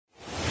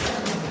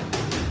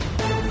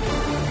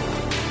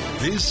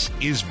This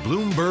is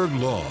Bloomberg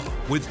Law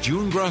with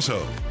June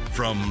Grasso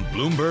from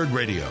Bloomberg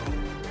Radio.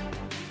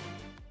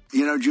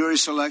 You know, jury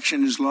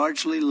selection is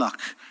largely luck.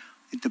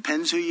 It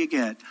depends who you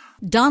get.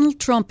 Donald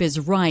Trump is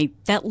right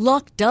that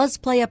luck does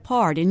play a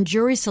part in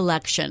jury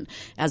selection,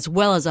 as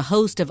well as a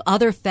host of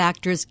other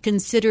factors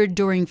considered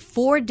during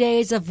 4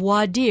 days of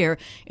voir dire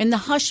in the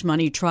hush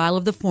money trial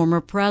of the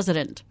former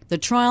president. The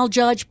trial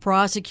judge,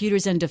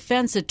 prosecutors, and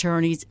defense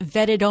attorneys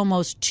vetted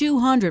almost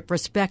 200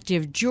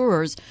 prospective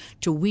jurors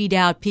to weed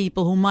out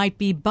people who might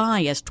be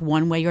biased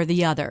one way or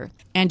the other.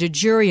 And a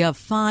jury of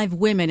 5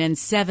 women and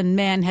 7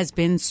 men has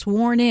been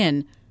sworn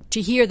in to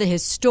hear the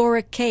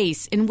historic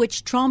case in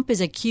which Trump is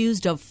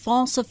accused of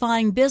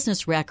falsifying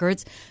business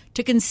records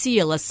to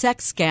conceal a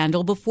sex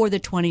scandal before the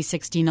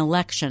 2016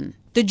 election.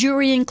 The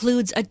jury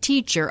includes a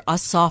teacher, a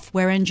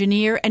software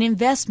engineer, an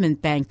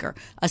investment banker,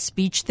 a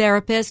speech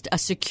therapist, a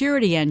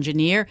security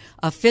engineer,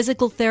 a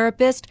physical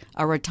therapist,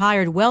 a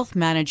retired wealth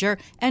manager,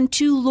 and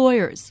 2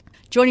 lawyers.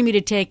 Joining me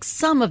to take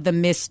some of the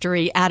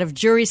mystery out of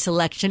jury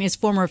selection is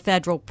former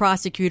federal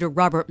prosecutor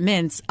Robert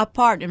Mintz, a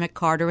partner at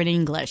McCarter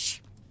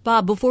English.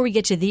 Bob, before we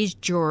get to these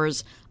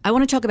jurors, I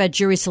want to talk about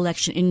jury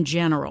selection in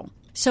general.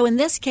 So in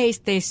this case,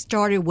 they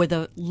started with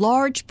a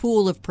large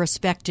pool of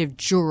prospective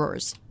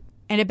jurors,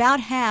 and about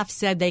half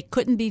said they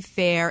couldn't be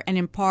fair and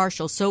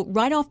impartial. So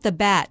right off the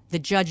bat, the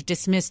judge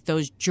dismissed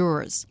those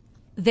jurors.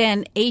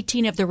 Then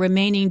 18 of the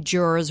remaining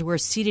jurors were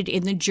seated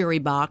in the jury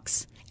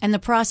box, and the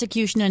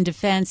prosecution and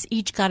defense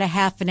each got a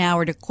half an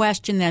hour to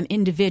question them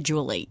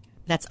individually.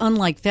 That's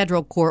unlike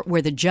federal court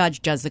where the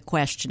judge does the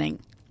questioning.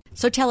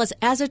 So tell us,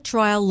 as a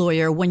trial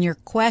lawyer, when you're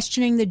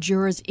questioning the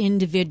jurors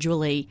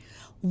individually,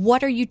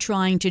 what are you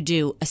trying to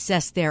do?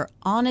 Assess their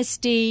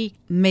honesty,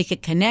 make a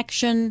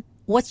connection?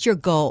 What's your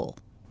goal?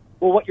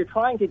 Well, what you're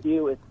trying to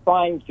do is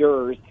find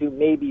jurors who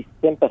may be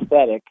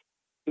sympathetic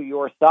to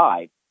your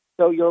side.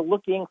 So you're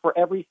looking for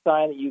every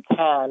sign that you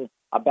can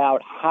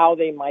about how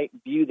they might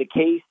view the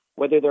case,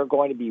 whether they're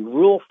going to be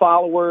rule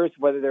followers,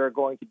 whether they're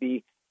going to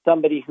be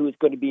somebody who's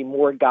going to be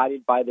more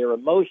guided by their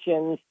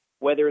emotions,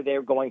 whether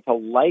they're going to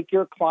like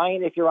your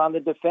client if you're on the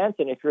defense,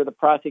 and if you're the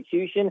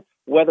prosecution,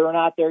 whether or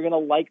not they're going to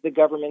like the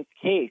government's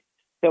case.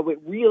 So it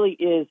really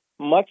is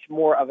much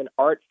more of an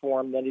art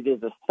form than it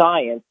is a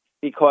science,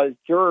 because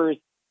jurors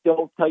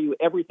don't tell you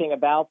everything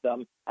about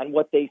them, and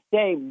what they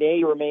say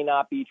may or may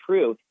not be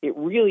true. It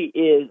really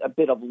is a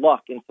bit of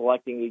luck in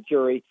selecting a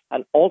jury,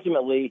 and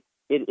ultimately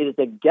it is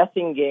a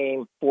guessing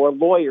game for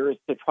lawyers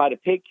to try to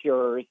pick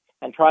jurors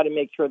and try to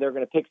make sure they're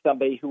going to pick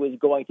somebody who is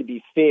going to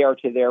be fair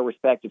to their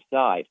respective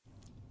side.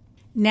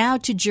 Now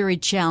to jury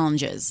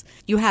challenges.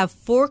 You have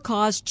 4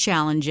 cause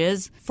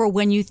challenges for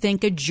when you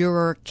think a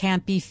juror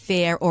can't be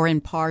fair or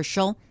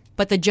impartial,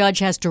 but the judge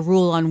has to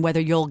rule on whether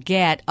you'll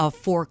get a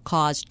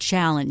 4-cause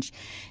challenge.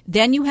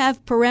 Then you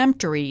have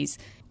peremptories,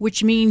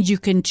 which means you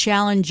can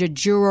challenge a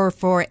juror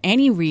for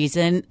any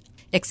reason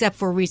except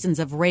for reasons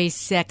of race,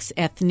 sex,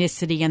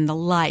 ethnicity, and the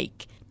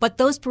like. But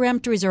those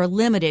peremptories are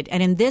limited,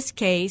 and in this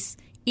case,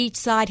 each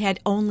side had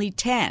only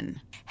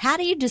 10. How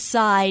do you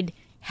decide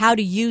how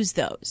to use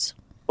those?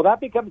 Well, that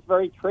becomes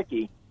very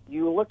tricky.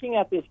 You're looking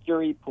at this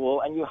jury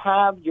pool, and you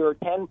have your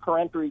 10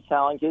 peremptory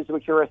challenges,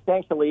 which are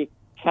essentially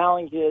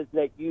challenges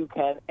that you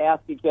can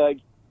ask a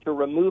judge to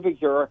remove a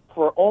juror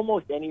for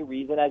almost any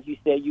reason. As you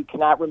say, you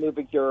cannot remove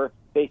a juror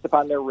based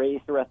upon their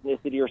race or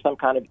ethnicity or some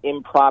kind of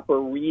improper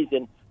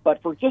reason.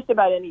 But for just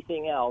about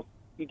anything else,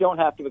 you don't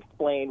have to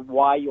explain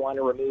why you want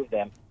to remove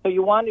them. So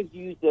you want to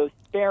use those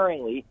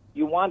sparingly.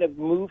 You want to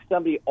move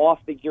somebody off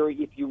the jury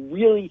if you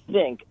really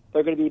think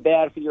they're going to be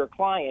bad for your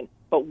client.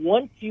 But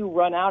once you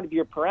run out of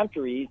your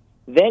peremptories,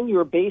 then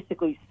you're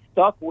basically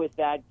stuck with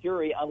that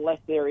jury unless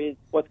there is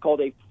what's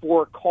called a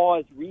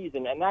 4-cause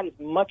reason, and that is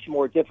much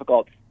more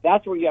difficult.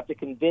 That's where you have to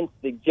convince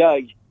the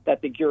judge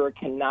that the juror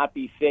cannot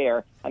be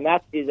fair, and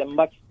that is a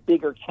much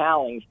bigger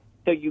challenge.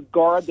 So you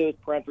guard those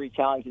peremptory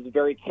challenges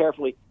very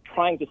carefully,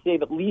 trying to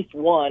save at least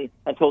one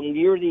until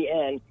near the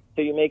end,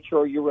 so you make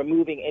sure you're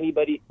removing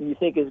anybody you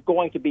think is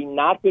going to be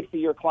not good for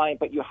your client,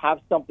 but you have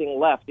something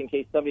left in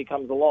case somebody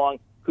comes along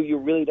who you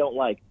really don't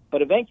like.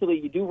 But eventually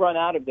you do run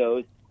out of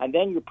those, and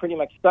then you're pretty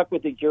much stuck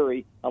with the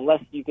jury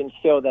unless you can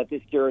show that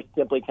this juror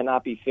simply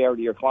cannot be fair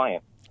to your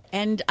client.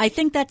 And I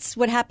think that's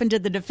what happened to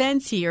the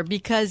defense here,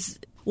 because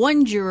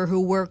one juror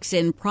who works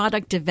in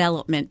product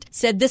development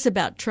said this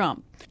about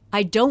Trump: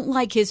 "I don't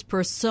like his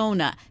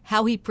persona,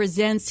 how he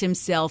presents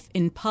himself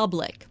in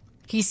public.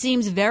 He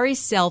seems very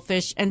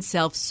selfish and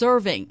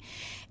self-serving."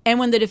 And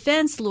when the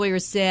defense lawyer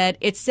said,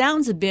 "It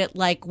sounds a bit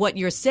like what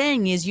you're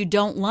saying is you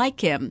don't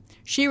like him,"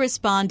 she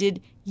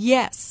responded,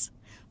 "Yes."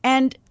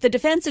 And the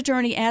defense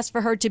attorney asked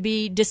for her to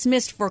be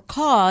dismissed for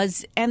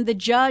cause, and the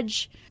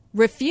judge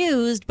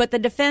refused, but the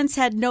defense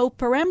had no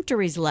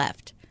peremptories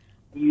left.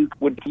 You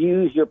would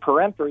use your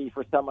peremptory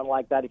for someone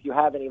like that if you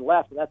have any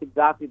left, and that's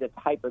exactly the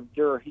type of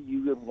juror who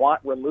you would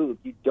want removed.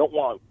 You don't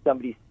want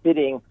somebody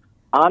sitting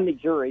on the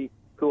jury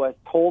who has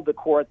told the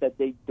court that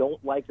they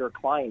don't like your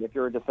client if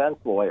you're a defense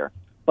lawyer.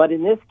 But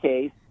in this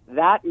case,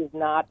 that is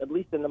not, at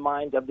least in the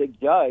mind of the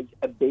judge,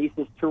 a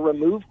basis to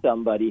remove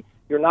somebody.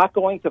 You're not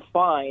going to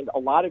find a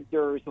lot of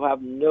jurors who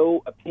have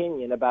no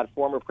opinion about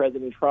former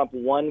President Trump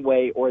one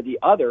way or the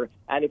other.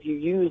 And if you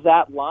use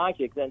that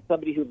logic, then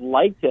somebody who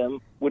liked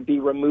him would be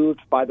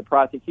removed by the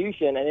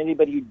prosecution, and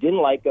anybody who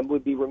didn't like him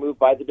would be removed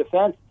by the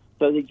defense.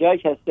 So the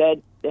judge has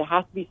said there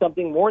has to be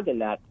something more than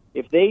that.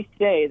 If they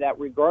say that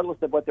regardless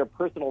of what their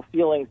personal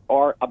feelings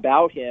are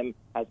about him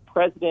as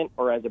president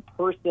or as a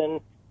person,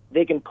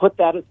 they can put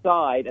that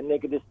aside and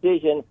make a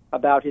decision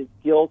about his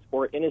guilt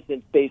or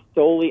innocence based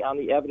solely on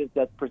the evidence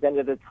that's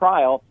presented at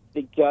trial,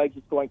 the judge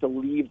is going to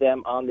leave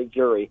them on the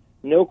jury.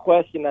 No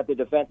question that the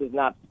defense is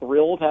not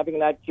thrilled having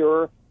that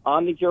juror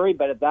on the jury,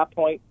 but at that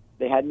point,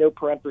 they had no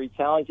peremptory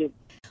challenges.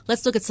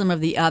 Let's look at some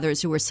of the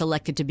others who were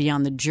selected to be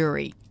on the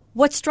jury.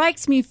 What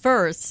strikes me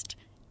first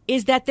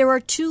is that there are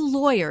two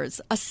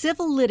lawyers, a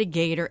civil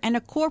litigator and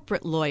a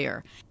corporate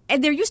lawyer.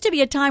 And there used to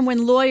be a time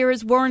when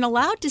lawyers weren't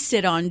allowed to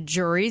sit on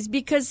juries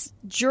because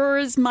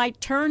jurors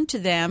might turn to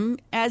them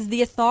as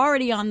the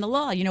authority on the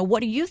law. You know,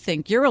 what do you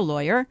think? You're a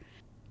lawyer.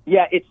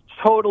 Yeah, it's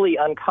totally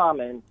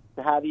uncommon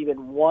to have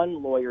even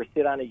one lawyer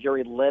sit on a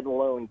jury, let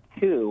alone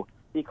two,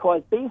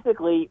 because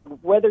basically,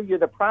 whether you're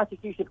the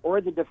prosecution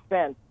or the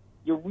defense,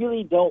 you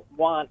really don't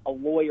want a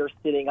lawyer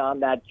sitting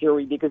on that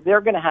jury because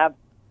they're going to have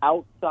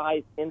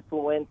outsized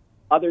influence.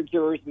 Other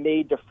jurors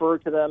may defer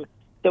to them.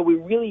 So we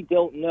really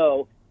don't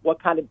know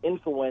what kind of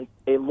influence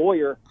a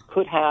lawyer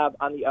could have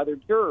on the other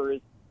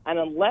jurors. And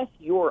unless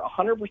you're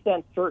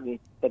 100% certain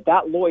that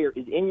that lawyer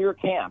is in your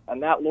camp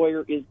and that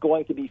lawyer is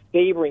going to be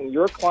favoring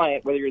your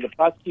client, whether you're the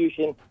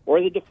prosecution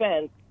or the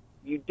defense,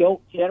 you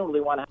don't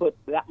generally want to put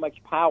that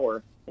much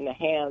power in the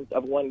hands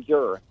of one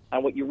juror.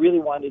 And what you really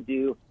want to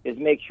do is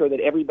make sure that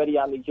everybody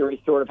on the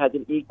jury sort of has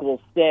an equal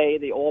say.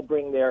 They all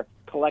bring their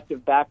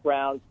collective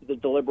backgrounds to the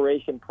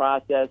deliberation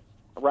process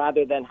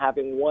rather than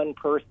having one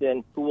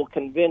person who will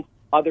convince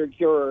other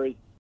jurors.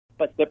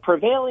 But the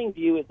prevailing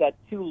view is that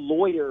two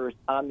lawyers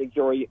on the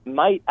jury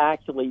might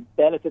actually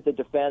benefit the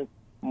defense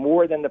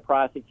more than the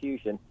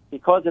prosecution,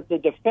 because if the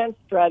defense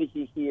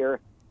strategy here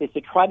is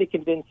to try to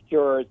convince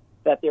jurors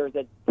that there's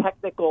a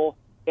technical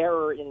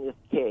error in this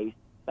case,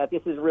 that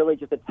this is really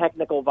just a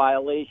technical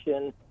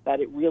violation, that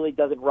it really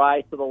doesn't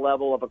rise to the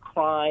level of a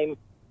crime,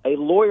 a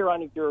lawyer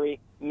on a jury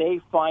may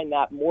find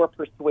that more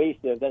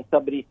persuasive than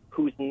somebody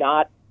who's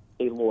not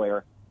a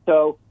lawyer.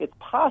 So it's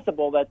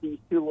possible that these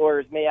two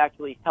lawyers may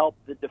actually help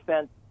the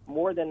defense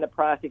more than the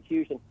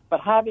prosecution. But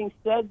having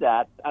said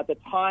that, at the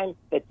time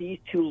that these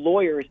two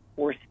lawyers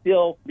were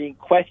still being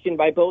questioned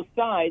by both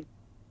sides,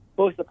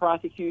 both the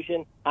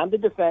prosecution and the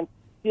defense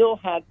still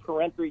had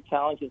peremptory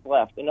challenges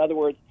left. In other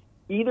words,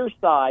 either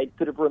side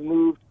could have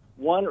removed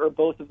one or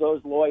both of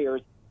those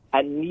lawyers,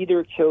 and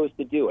neither chose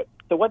to do it.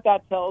 So what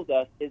that tells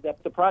us is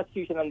that the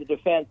prosecution and the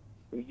defense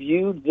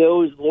viewed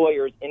those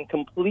lawyers in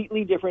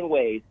completely different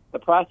ways. The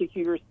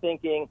prosecutors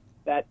thinking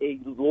that a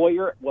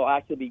lawyer will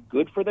actually be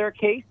good for their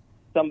case,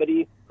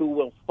 somebody who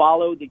will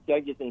follow the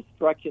judge's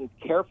instructions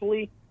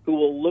carefully, who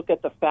will look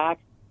at the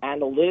facts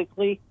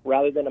analytically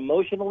rather than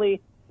emotionally,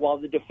 while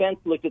the defense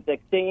looked at the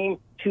same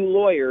two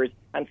lawyers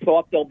and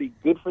thought they'll be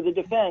good for the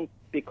defense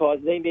because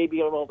they may be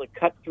able to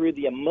cut through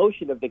the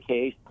emotion of the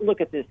case,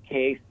 look at this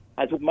case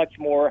as much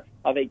more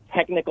of a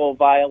technical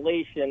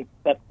violation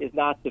that is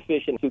not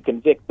sufficient to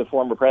convict the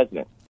former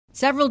president.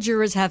 Several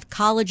jurors have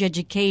college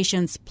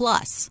educations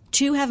plus.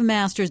 2 have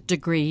master's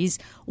degrees,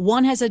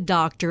 1 has a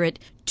doctorate,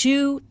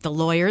 2, the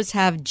lawyers,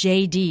 have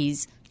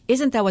JDs.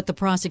 Isn't that what the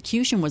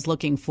prosecution was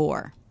looking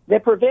for? The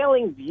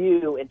prevailing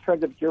view in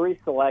terms of jury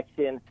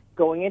selection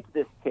going into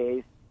this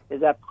case is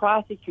that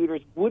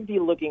prosecutors would be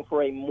looking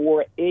for a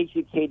more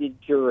educated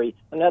jury.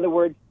 In other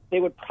words,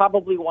 they would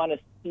probably want to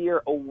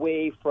steer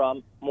away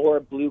from more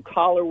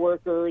blue-collar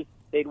workers.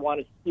 They'd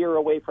want to steer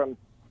away from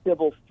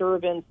civil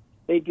servants.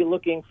 They'd be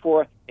looking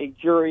for a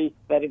jury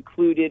that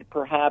included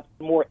perhaps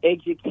more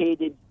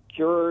educated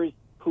jurors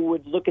who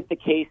would look at the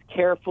case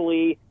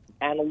carefully,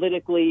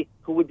 analytically,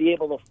 who would be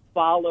able to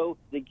follow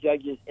the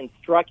judge's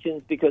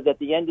instructions, because at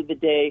the end of the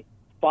day,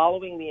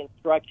 following the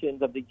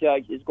instructions of the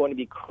judge is going to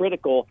be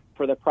critical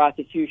for the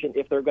prosecution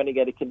if they're going to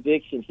get a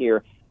conviction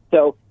here.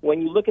 So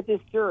when you look at this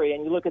jury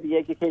and you look at the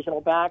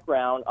educational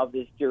background of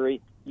this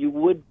jury, you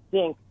would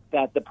think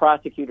that the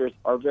prosecutors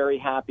are very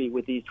happy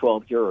with these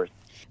 12 jurors.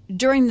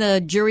 During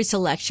the jury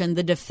selection,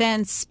 the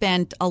defense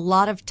spent a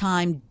lot of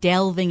time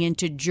delving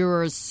into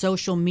jurors'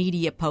 social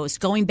media posts,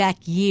 going back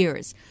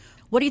years.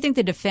 What do you think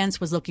the defense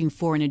was looking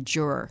for in a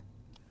juror?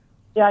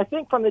 Yeah, I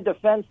think from the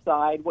defense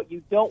side, what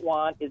you don't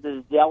want is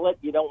a zealot.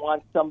 You don't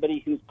want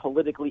somebody who's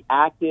politically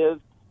active.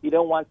 You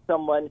don't want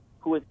someone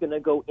who is going to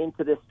go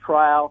into this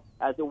trial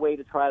as a way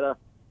to try to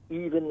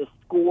even the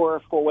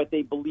score for what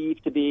they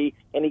believe to be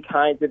any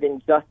kinds of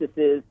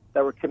injustices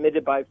that were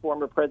committed by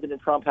former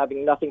President Trump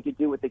having nothing to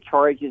do with the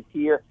charges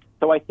here.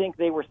 So I think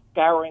they were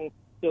scouring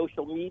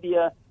social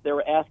media. They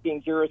were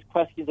asking jurors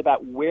questions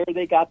about where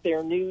they got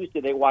their news.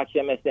 Did they watch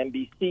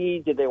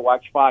MSNBC? Did they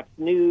watch Fox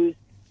News?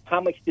 How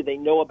much do they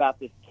know about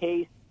this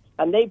case?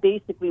 And they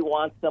basically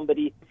want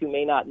somebody who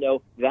may not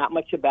know that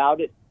much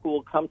about it, who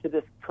will come to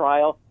this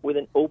trial with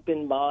an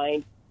open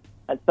mind,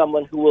 and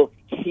someone who will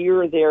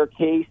hear their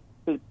case.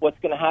 So what's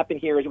going to happen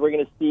here is we're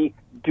going to see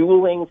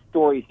dueling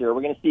stories here.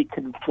 We're going to see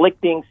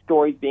conflicting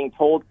stories being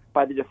told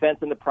by the defense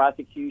and the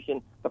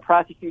prosecution. The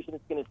prosecution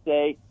is going to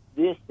say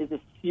this is a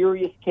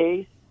serious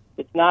case.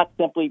 It's not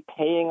simply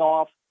paying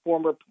off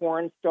former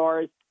porn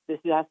stars. This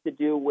has to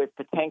do with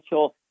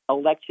potential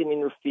election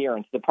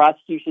interference. The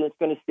prosecution is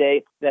going to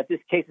say that this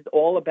case is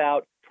all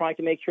about trying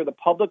to make sure the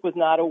public was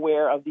not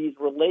aware of these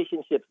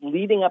relationships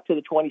leading up to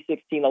the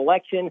 2016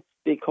 election,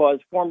 because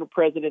former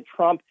President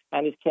Trump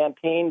and his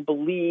campaign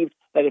believed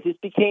that if this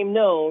became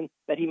known,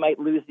 that he might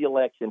lose the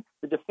election.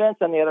 The defense,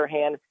 on the other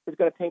hand, is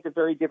going to paint a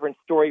very different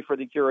story for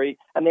the jury,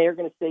 and they are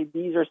going to say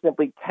these are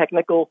simply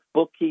technical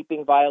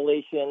bookkeeping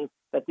violations,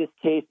 that this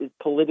case is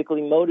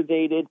politically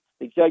motivated.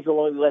 The judge will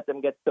only let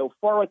them get so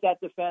far with that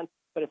defense,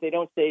 but if they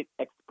don't say it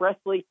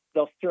expressly,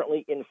 they'll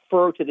certainly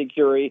infer to the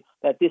jury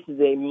that this is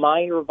a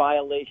minor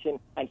violation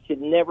and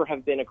should never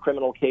have been a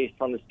criminal case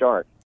from the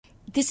start.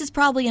 This is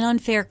probably an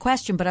unfair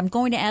question, but I'm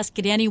going to ask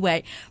it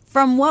anyway.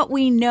 From what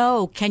we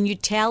know, can you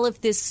tell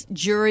if this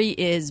jury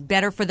is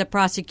better for the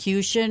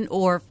prosecution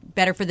or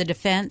better for the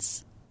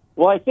defense?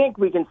 Well, I think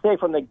we can say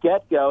from the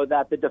get-go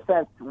that the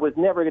defense was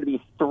never going to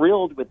be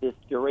thrilled with this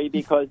jury,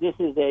 because this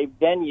is a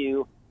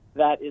venue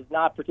that is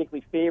not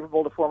particularly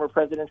favorable to former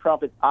President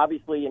Trump. It's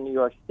obviously in New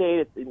York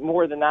State. It's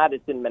more than that,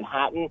 it's in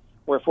Manhattan,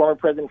 where former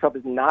President Trump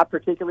is not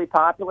particularly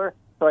popular.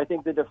 So I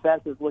think the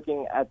defense is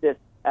looking at this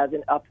as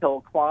an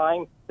uphill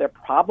climb. They're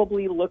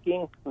probably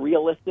looking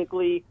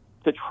realistically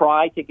to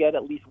try to get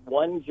at least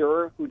one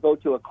juror who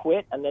vote to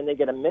acquit, and then they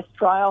get a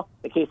mistrial.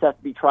 The case has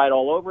to be tried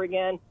all over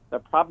again. They're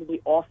probably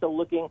also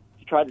looking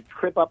to try to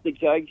trip up the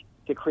judge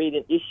to create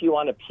an issue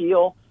on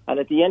appeal. And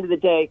at the end of the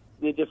day,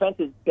 the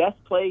defense's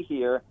best play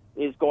here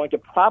is going to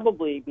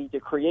probably be to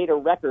create a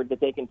record that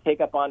they can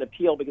take up on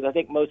appeal, because I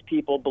think most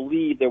people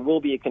believe there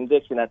will be a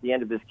conviction at the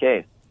end of this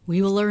case.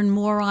 We will learn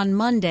more on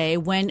Monday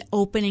when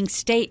opening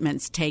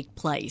statements take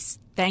place.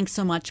 Thanks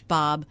so much,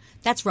 Bob.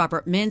 That's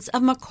Robert Mintz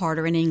of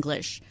McCarter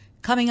English.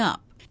 Coming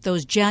up,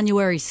 those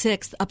January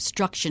 6th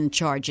obstruction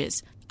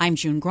charges. I'm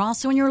June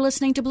Grasso, and you're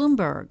listening to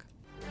Bloomberg.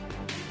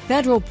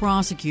 Federal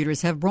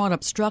prosecutors have brought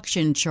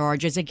obstruction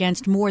charges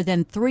against more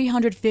than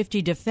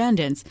 350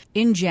 defendants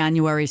in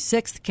January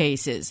 6th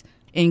cases,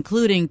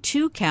 including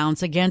 2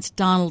 counts against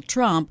Donald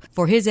Trump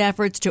for his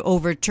efforts to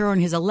overturn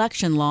his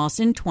election loss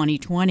in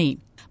 2020.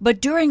 But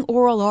during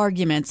oral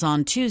arguments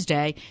on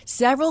Tuesday,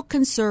 several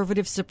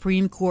conservative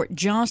Supreme Court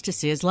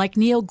justices like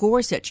Neil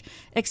Gorsuch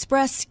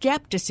expressed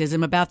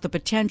skepticism about the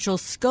potential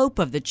scope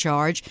of the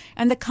charge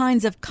and the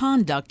kinds of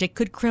conduct it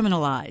could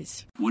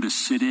criminalize. Would a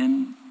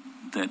sit-in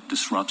that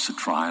disrupts a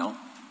trial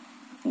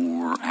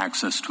or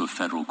access to a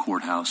federal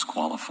courthouse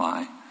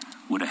qualify?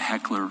 Would a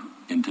heckler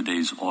in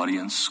today's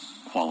audience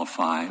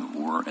qualify,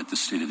 or at the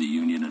State of the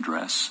Union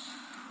address?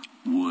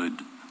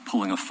 Would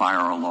pulling a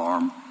fire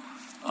alarm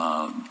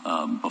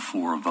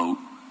before a vote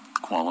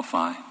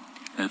qualify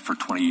for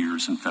 20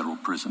 years in federal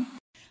prison?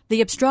 The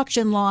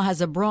obstruction law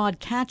has a broad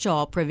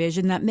catch-all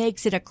provision that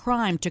makes it a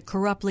crime to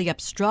corruptly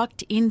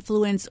obstruct,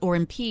 influence, or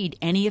impede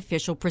any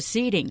official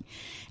proceeding.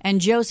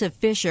 And Joseph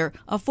Fisher,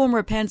 a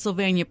former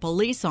Pennsylvania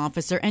police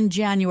officer and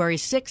January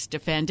 6th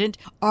defendant,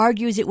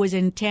 argues it was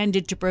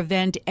intended to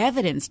prevent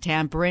evidence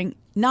tampering,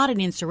 not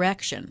an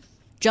insurrection.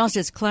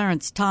 Justice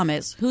Clarence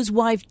Thomas, whose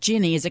wife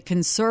Ginny is a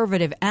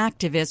conservative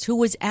activist who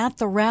was at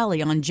the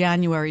rally on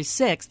January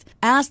 6th,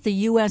 asked the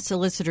U.S.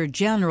 Solicitor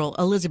General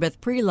Elizabeth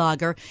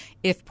Prelogar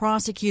if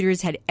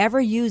prosecutors had ever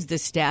used the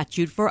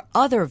statute for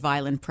other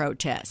violent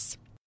protests.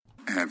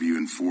 Have you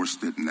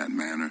enforced it in that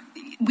manner?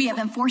 We have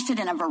enforced it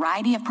in a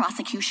variety of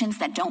prosecutions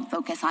that don't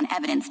focus on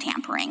evidence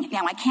tampering.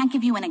 Now, I can't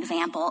give you an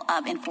example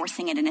of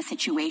enforcing it in a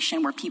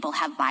situation where people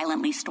have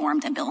violently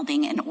stormed a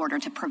building in order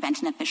to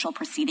prevent an official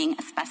proceeding,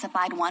 a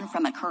specified one,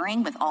 from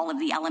occurring with all of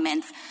the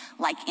elements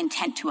like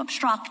intent to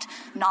obstruct,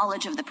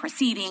 knowledge of the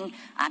proceeding,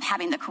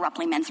 having the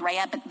corruptly mens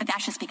rea, but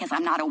that's just because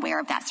I'm not aware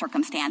of that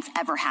circumstance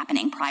ever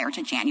happening prior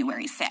to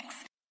January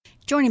 6th.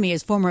 Joining me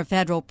is former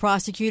federal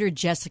prosecutor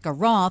Jessica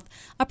Roth,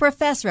 a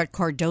professor at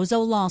Cardozo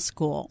Law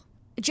School.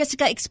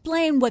 Jessica,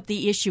 explain what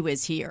the issue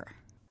is here.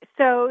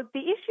 So the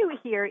issue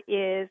here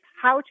is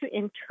how to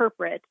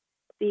interpret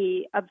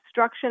the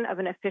obstruction of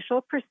an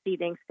official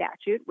proceeding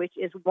statute, which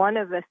is one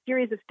of a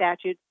series of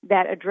statutes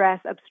that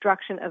address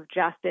obstruction of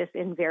justice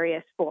in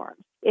various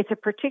forms. It's a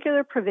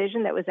particular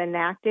provision that was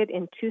enacted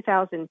in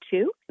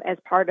 2002 as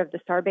part of the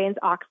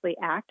Sarbanes-Oxley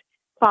Act,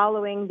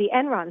 following the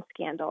Enron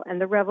scandal and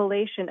the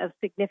revelation of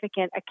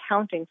significant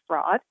accounting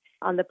fraud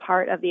on the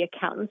part of the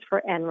accountants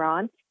for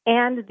Enron,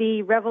 and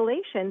the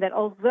revelation that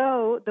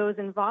although those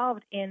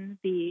involved in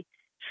the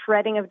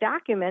shredding of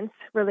documents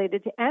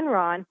related to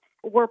Enron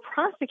were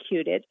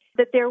prosecuted,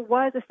 that there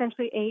was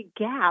essentially a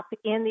gap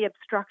in the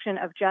obstruction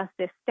of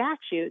justice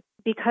statute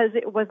because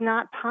it was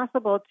not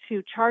possible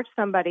to charge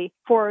somebody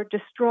for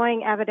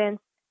destroying evidence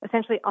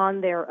essentially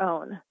on their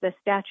own. The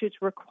statutes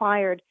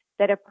required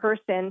that a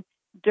person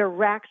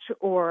direct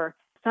or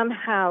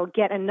somehow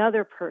get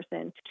another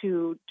person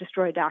to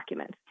destroy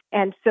documents.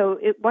 And so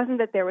it wasn't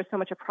that there was so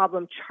much a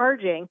problem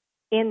charging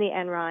in the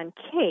Enron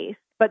case,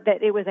 but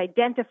that it was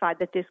identified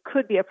that this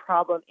could be a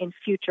problem in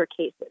future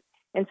cases.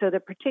 And so the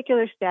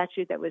particular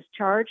statute that was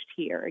charged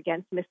here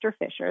against Mr.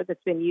 Fisher,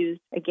 that's been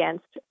used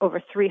against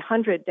over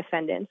 300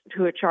 defendants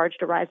who are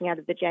charged arising out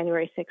of the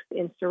January 6th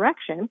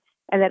insurrection,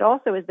 and that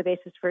also is the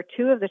basis for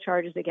two of the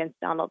charges against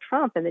Donald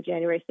Trump in the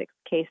January 6th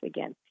case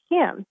against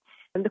him.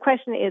 And the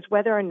question is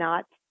whether or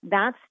not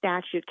that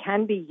statute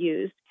can be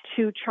used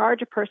to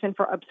charge a person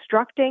for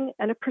obstructing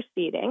a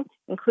proceeding,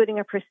 including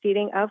a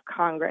proceeding of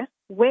Congress,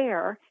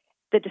 where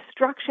the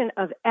destruction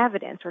of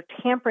evidence or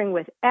tampering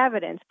with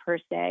evidence per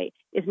se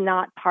is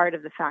not part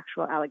of the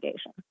factual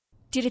allegation.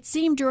 Did it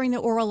seem during the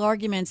oral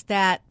arguments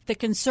that the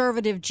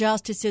conservative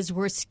justices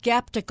were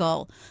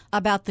skeptical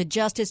about the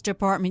Justice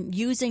Department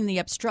using the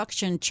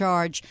obstruction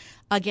charge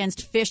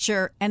against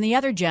Fisher and the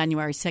other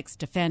January 6th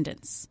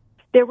defendants?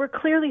 There were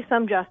clearly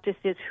some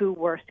justices who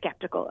were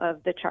skeptical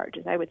of the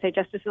charges. I would say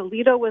Justice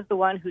Alito was the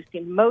one who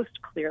seemed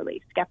most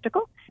clearly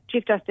skeptical.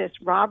 Chief Justice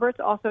Roberts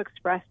also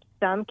expressed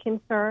some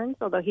concerns,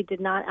 although he did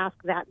not ask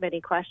that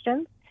many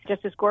questions.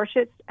 Justice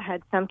Gorsuch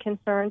had some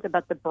concerns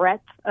about the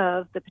breadth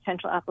of the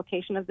potential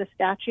application of the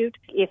statute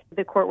if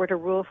the court were to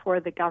rule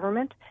for the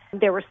government.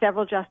 There were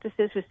several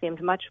justices who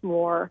seemed much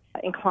more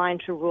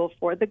inclined to rule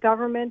for the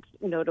government,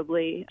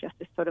 notably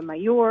Justice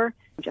Sotomayor,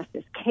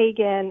 Justice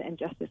Kagan, and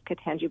Justice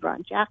Ketanji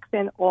Brown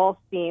Jackson all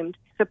seemed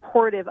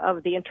supportive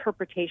of the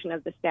interpretation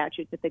of the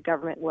statute that the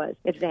government was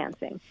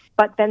advancing.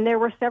 But then there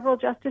were several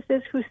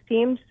justices who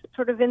seemed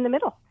sort of in the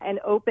middle and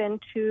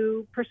open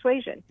to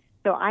persuasion.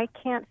 So I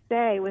can't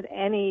say with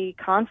any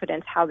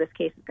confidence how this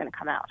case is going to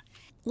come out.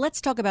 Let's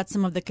talk about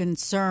some of the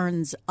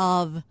concerns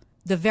of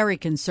the very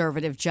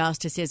conservative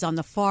justices on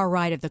the far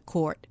right of the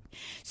court.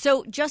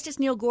 So Justice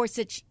Neil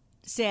Gorsuch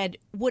said,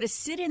 would a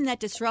sit-in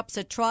that disrupts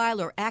a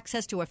trial or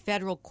access to a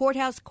federal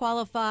courthouse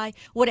qualify?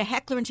 Would a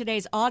heckler in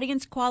today's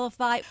audience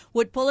qualify?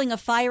 Would pulling a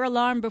fire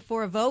alarm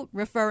before a vote,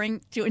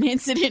 referring to an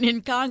incident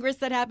in Congress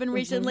that happened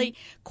recently,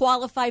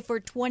 qualify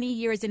for 20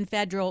 years in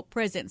federal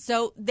prison?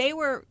 So they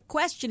were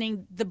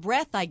questioning the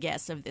breadth, I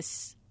guess, of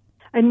this.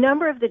 A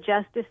number of the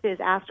justices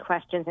asked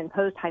questions and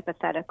posed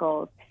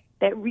hypotheticals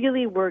that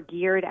really were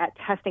geared at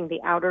testing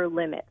the outer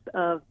limits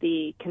of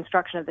the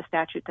construction of the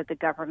statute that the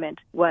government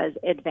was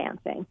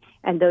advancing.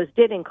 And those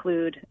did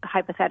include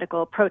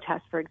hypothetical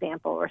protests, for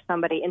example, or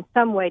somebody in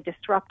some way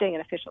disrupting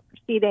an official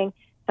proceeding,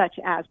 such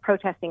as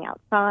protesting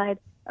outside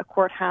a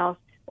courthouse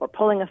or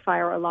pulling a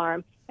fire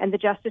alarm. And the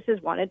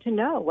justices wanted to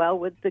know, well,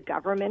 would the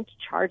government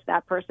charge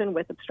that person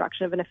with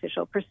obstruction of an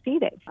official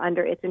proceeding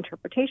under its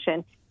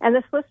interpretation? And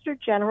the Solicitor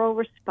General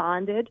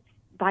responded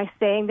by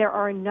saying there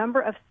are a number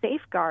of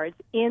safeguards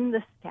in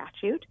the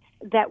statute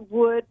that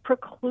would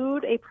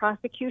preclude a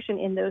prosecution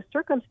in those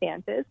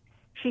circumstances.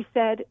 She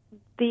said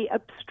the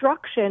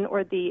obstruction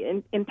or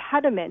the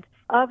impediment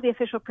of the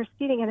official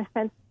proceeding, in a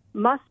sense,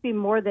 must be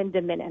more than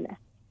de minimis.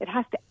 It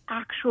has to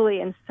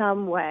actually, in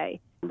some way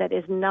that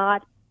is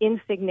not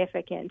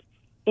insignificant,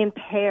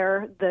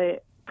 impair the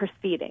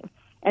proceeding.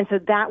 And so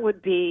that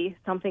would be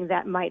something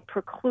that might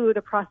preclude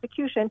a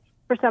prosecution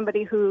for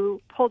somebody who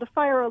pulled a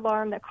fire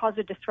alarm that caused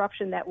a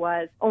disruption that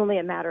was only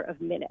a matter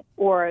of minutes,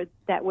 or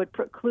that would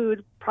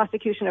preclude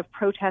prosecution of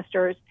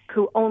protesters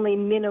who only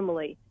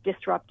minimally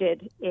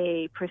disrupted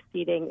a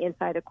proceeding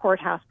inside a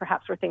courthouse,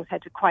 perhaps where things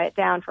had to quiet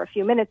down for a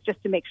few minutes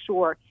just to make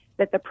sure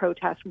that the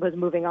protest was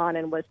moving on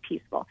and was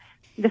peaceful.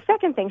 The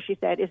second thing she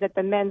said is that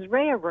the mens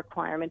rea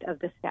requirement of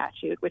the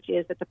statute, which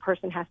is that the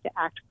person has to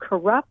act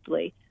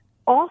corruptly,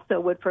 also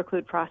would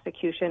preclude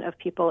prosecution of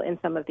people in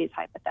some of these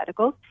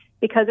hypotheticals,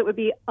 because it would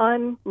be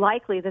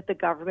unlikely that the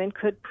government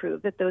could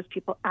prove that those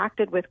people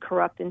acted with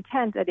corrupt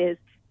intent, that is,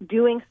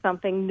 doing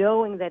something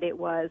knowing that it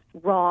was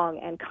wrong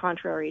and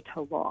contrary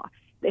to law.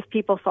 If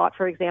people thought,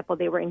 for example,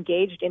 they were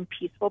engaged in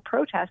peaceful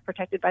protest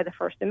protected by the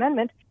First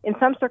Amendment, in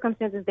some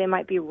circumstances they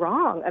might be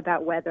wrong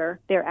about whether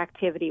their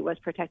activity was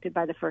protected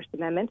by the First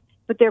Amendment,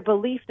 but their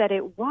belief that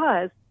it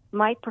was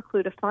might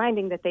preclude a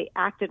finding that they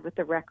acted with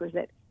the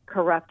requisite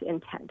corrupt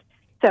intent.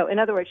 So, in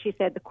other words, she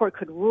said the court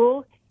could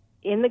rule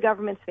in the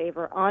government's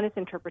favor on its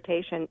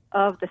interpretation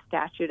of the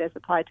statute as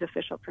applied to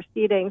official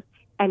proceedings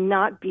and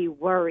not be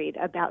worried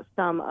about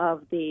some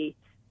of the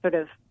sort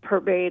of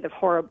pervasive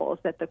horribles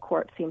that the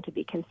court seemed to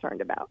be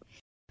concerned about.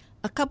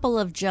 A couple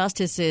of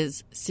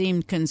justices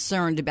seemed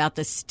concerned about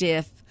the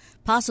stiff,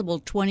 possible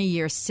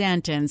 20-year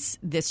sentence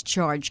this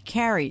charge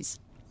carries.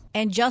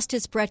 And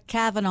Justice Brett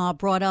Kavanaugh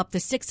brought up the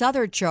 6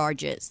 other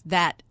charges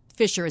that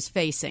Fisher is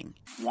facing.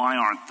 Why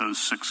aren't those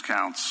 6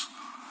 counts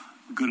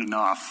good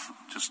enough,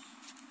 just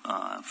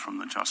from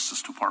the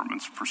Justice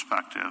Department's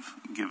perspective,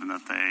 given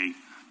that they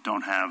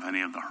don't have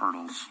any of the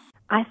hurdles?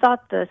 I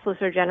thought the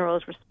Solicitor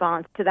General's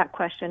response to that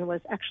question was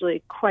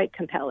actually quite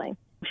compelling.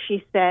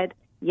 She said,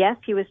 yes,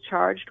 he was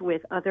charged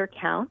with other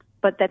counts,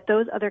 but that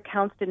those other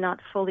counts did not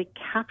fully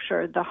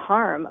capture the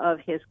harm of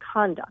his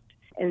conduct,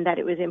 and that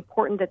it was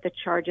important that the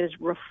charges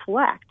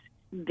reflect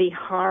the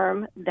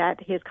harm that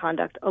his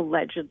conduct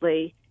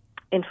allegedly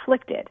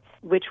inflicted,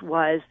 which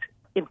was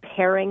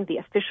impairing the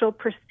official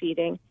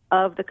proceeding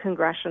of the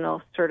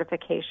congressional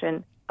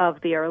certification of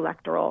the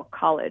Electoral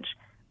College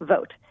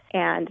vote.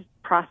 And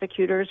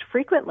prosecutors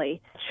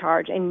frequently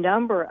charge a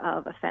number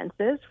of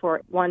offenses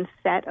for one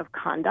set of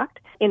conduct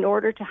in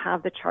order to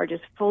have the charges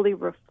fully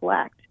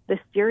reflect the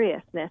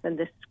seriousness and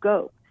the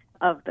scope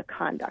of the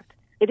conduct.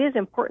 It is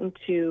important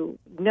to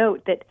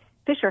note that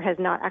Fisher has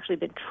not actually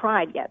been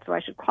tried yet, so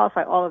I should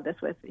qualify all of this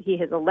with he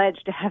is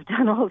alleged to have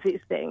done all of these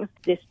things.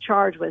 This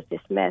charge was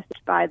dismissed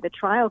by the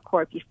trial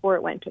court before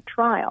it went to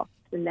trial,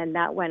 and then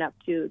that went up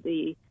to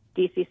the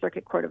D.C.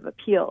 Circuit Court of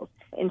Appeals.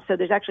 And so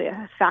there's actually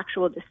a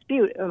factual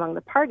dispute among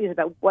the parties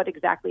about what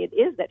exactly it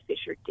is that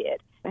Fisher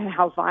did and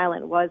how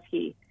violent was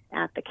he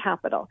at the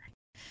Capitol.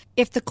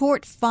 If the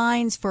court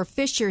finds for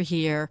Fisher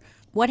here,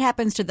 what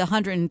happens to the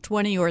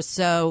 120 or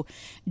so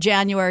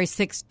January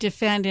 6th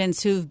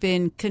defendants who've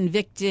been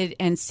convicted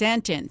and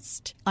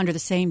sentenced under the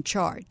same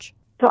charge?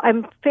 So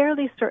I'm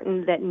fairly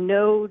certain that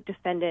no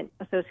defendant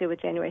associated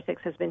with January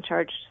 6th has been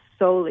charged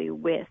solely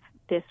with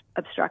this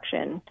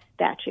obstruction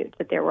statute,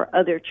 that there were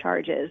other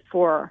charges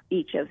for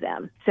each of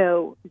them.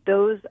 So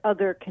those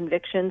other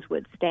convictions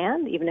would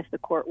stand, even if the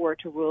court were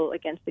to rule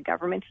against the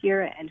government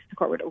here, and if the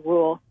court were to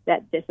rule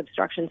that this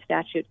obstruction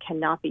statute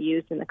cannot be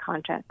used in the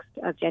context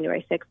of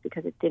January 6th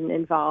because it didn't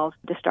involve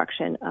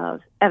destruction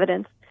of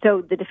evidence.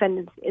 So the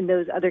defendants in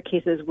those other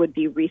cases would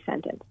be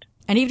resentenced.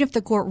 And even if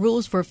the court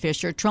rules for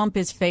Fisher, Trump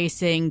is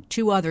facing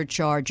two other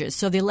charges,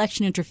 so the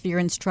election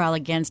interference trial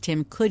against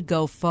him could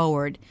go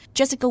forward.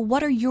 Jessica,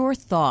 what are your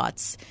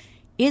thoughts?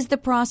 Is the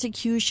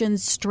prosecution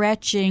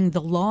stretching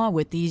the law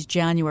with these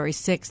January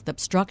 6th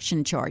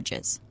obstruction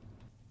charges?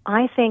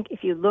 I think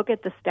if you look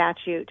at the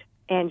statute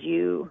and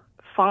you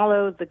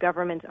follow the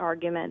government's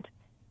argument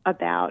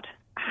about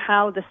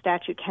how the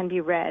statute can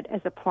be read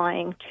as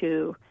applying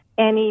to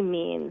any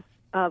means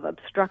of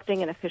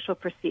obstructing an official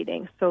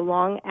proceeding, so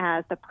long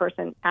as the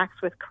person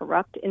acts with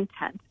corrupt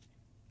intent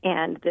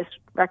and this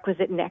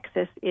requisite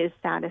nexus is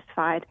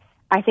satisfied,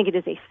 I think it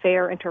is a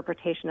fair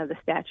interpretation of the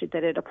statute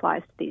that it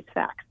applies to these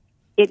facts.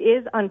 It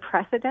is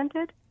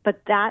unprecedented,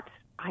 but that,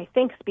 I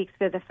think, speaks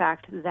to the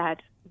fact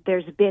that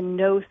there's been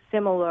no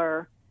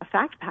similar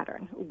fact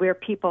pattern where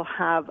people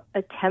have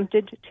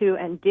attempted to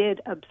and did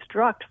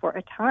obstruct for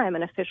a time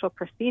an official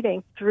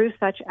proceeding through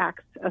such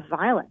acts of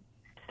violence.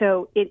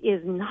 So it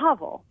is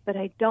novel, but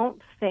I don't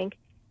think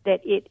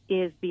that it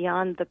is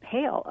beyond the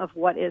pale of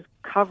what is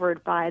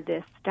covered by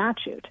this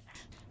statute.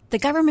 The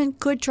government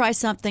could try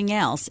something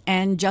else,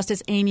 and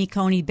Justice Amy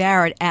Coney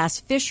Barrett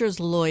asked Fisher's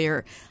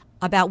lawyer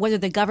about whether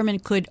the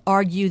government could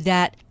argue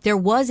that there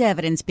was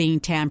evidence being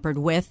tampered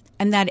with,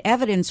 and that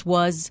evidence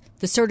was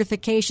the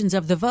certifications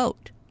of the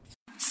vote.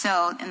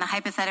 So in the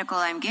hypothetical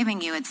I'm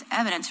giving you, it's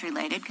evidence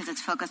related because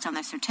it's focused on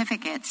the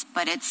certificates,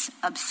 but it's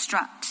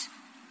obstruct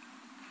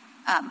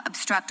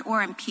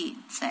or impede,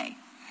 say,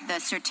 the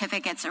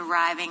certificates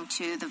arriving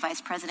to the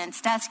vice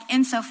president's desk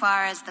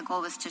insofar as the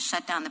goal was to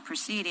shut down the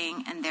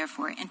proceeding and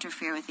therefore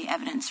interfere with the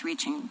evidence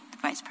reaching the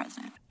vice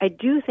president. I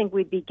do think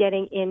we'd be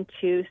getting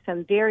into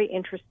some very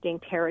interesting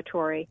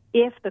territory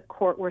if the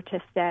court were to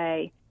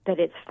say that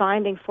it's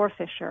finding for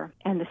Fisher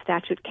and the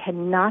statute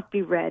cannot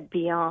be read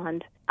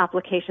beyond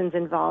applications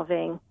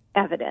involving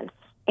evidence,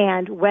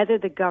 and whether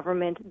the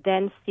government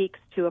then seeks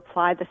to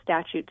apply the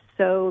statute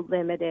so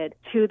limited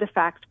to the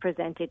facts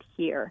presented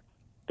here.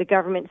 The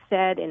government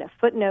said in a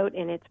footnote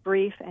in its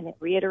brief, and it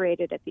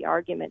reiterated at the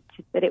argument,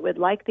 that it would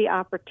like the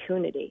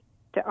opportunity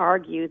to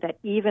argue that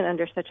even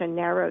under such a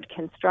narrowed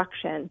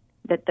construction,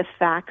 that the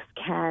facts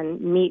can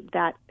meet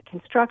that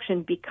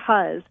construction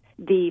because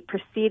the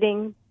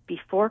proceeding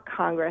before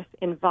Congress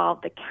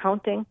involved the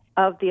counting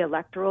of the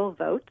electoral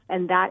votes,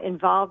 and that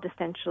involved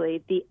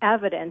essentially the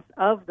evidence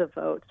of the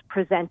votes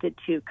presented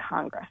to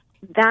Congress.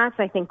 That's,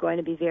 I think, going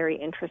to be very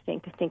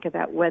interesting to think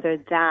about whether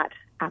that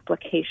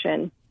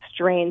application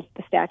strains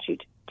the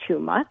statute too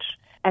much,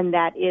 and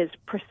that is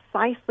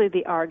precisely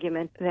the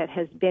argument that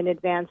has been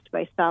advanced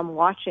by some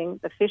watching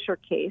the Fisher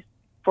case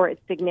for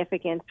its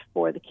significance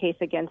for the case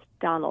against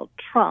Donald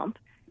Trump,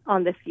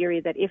 on the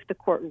theory that if the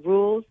court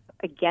rules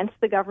against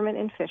the government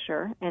in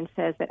Fisher and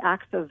says that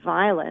acts of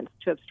violence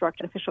to obstruct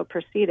an official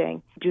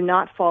proceeding do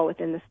not fall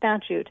within the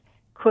statute,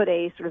 could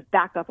a sort of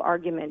backup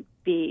argument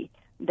be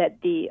that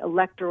the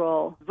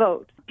electoral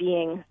vote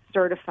being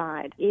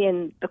certified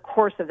in the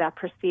course of that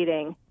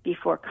proceeding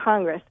before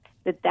Congress,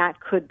 that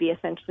could be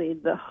essentially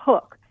the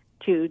hook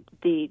to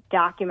the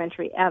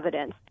documentary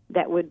evidence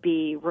that would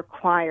be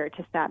required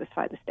to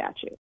satisfy the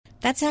statute.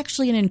 That's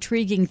actually an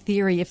intriguing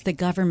theory if the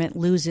government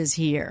loses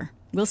here.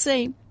 We'll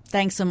see.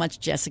 Thanks so much,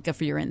 Jessica,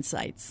 for your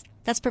insights.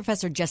 That's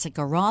Professor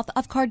Jessica Roth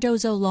of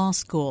Cardozo Law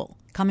School.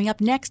 Coming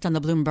up next on the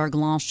Bloomberg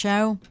Law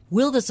Show,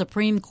 will the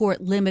Supreme Court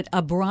limit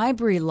a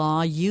bribery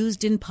law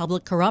used in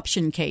public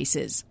corruption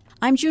cases?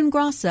 I'm June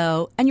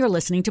Grasso, and you're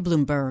listening to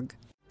Bloomberg.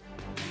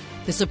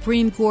 The The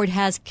Supreme Court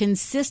has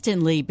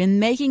consistently been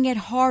making it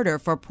harder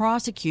for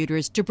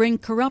prosecutors to bring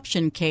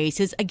corruption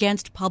cases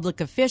against public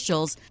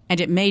officials,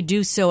 and it may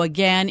do so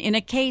again in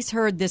a case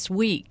heard this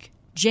week.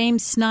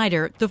 James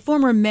Snyder, the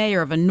former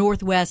mayor of a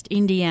northwest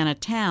Indiana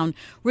town,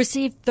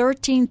 received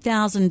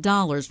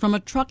 $13,000 from a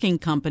trucking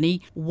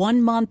company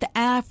 1 month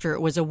after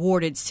it was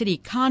awarded city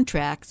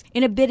contracts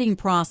in a bidding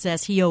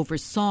process he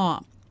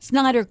oversaw.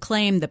 Snyder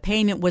claimed the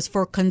payment was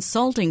for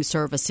consulting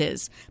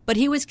services, but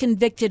he was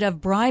convicted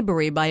of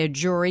bribery by a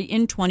jury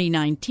in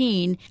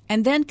 2019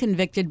 and then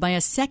convicted by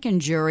a second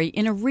jury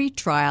in a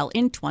retrial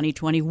in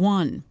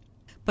 2021.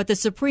 But the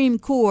Supreme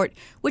Court,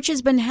 which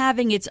has been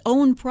having its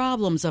own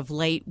problems of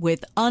late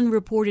with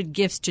unreported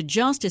gifts to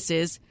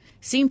justices,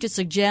 seemed to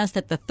suggest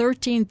that the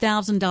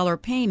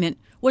 $13,000 payment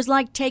was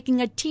like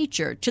taking a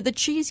teacher to the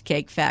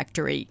Cheesecake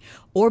Factory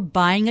or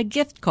buying a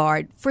gift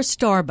card for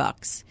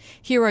Starbucks.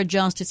 Here are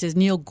Justices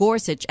Neil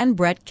Gorsuch and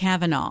Brett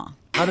Kavanaugh.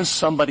 How does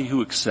somebody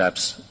who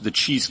accepts the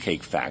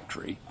Cheesecake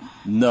Factory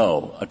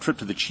know a trip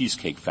to the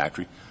Cheesecake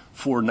Factory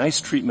for nice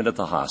treatment at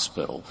the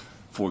hospital,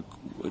 for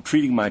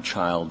treating my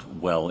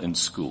child well in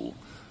school,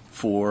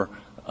 for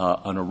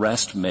an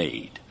arrest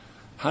made?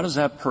 How does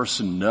that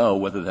person know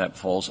whether that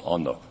falls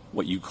on the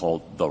what you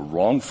call the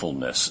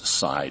wrongfulness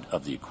side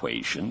of the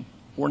equation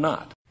or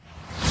not?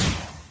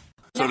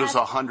 So does a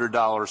 $100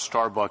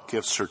 Starbucks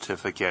gift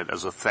certificate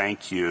as a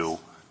thank you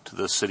to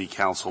the city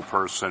council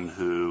person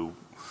who,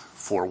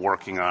 for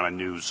working on a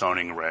new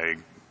zoning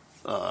reg,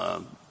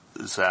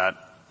 is that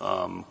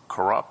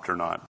corrupt or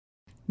not?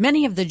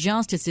 Many of the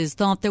justices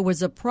thought there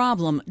was a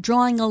problem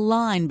drawing a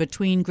line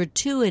between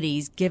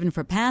gratuities given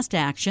for past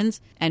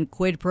actions and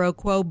quid pro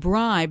quo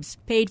bribes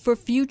paid for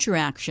future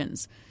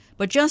actions.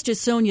 But Justice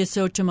Sonia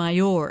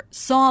Sotomayor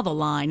saw the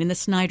line in the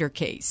Snyder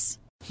case.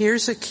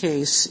 Here's a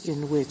case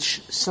in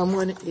which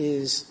someone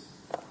is,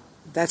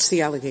 that's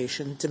the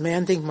allegation,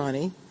 demanding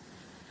money,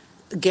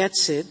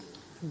 gets it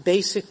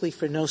basically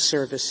for no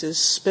services,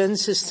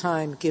 spends his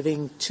time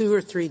giving 2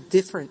 or 3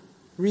 different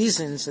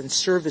reasons and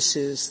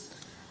services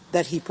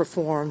that he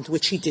performed,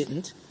 which he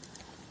didn't.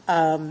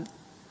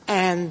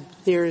 And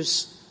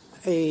there's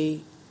a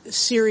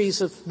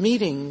series of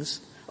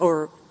meetings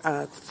or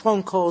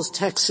phone calls,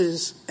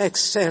 texts,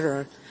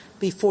 etc.,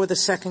 before the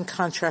second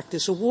contract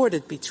is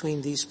awarded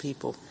between these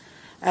people.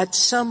 At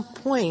some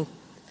point,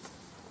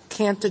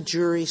 can't the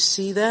jury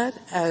see that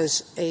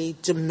as a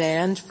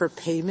demand for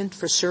payment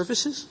for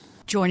services?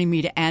 Joining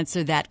me to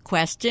answer that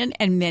question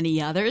and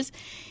many others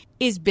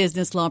is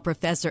business law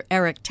professor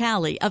Eric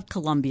Talley of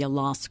Columbia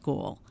Law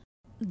School.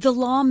 The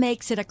law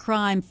makes it a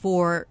crime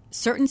for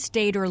certain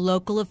state or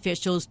local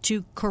officials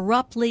to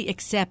corruptly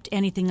accept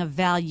anything of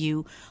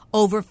value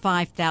over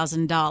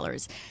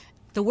 $5,000.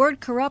 The word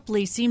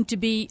corruptly seemed to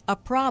be a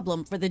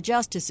problem for the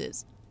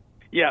justices.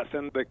 Yes,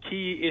 and the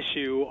key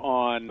issue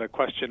on the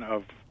question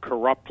of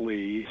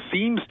corruptly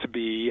seems to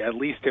be, at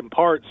least in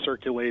part,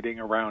 circulating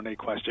around a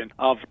question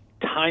of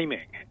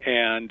timing.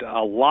 And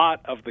a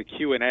lot of the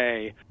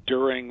Q&A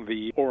during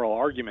the oral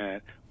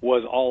argument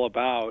was all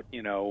about,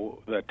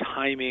 the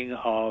timing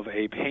of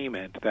a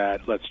payment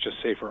that, let's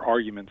just say for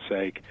argument's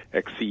sake,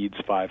 exceeds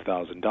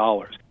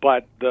 $5,000.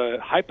 But the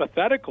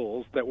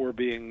hypotheticals that were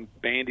being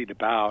bandied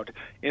about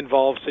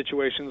involve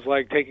situations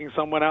like taking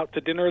someone out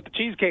to dinner at the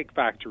Cheesecake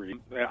Factory.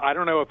 I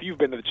don't know if you've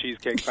been to the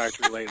Cheesecake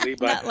Factory lately,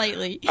 but not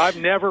lately. I've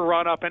never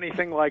run up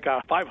anything like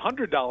a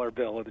 $500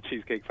 bill at the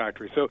Cheesecake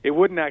Factory, so it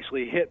wouldn't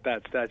actually hit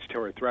that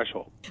statutory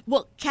threshold.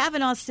 Well,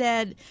 Kavanaugh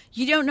said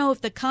you don't know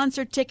if the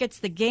concert tickets,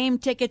 the game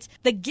tickets,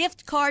 the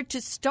gift card to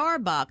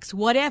Starbucks,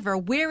 whatever,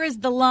 where is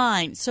the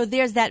line? So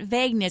there's that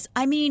vagueness.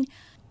 I mean,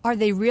 are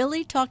they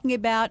really talking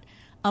about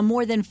a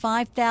more than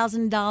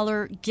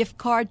 $5,000 gift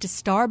card to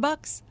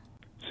Starbucks?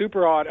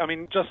 Super odd. I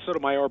mean, Justice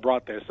Sotomayor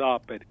brought this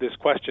up, but this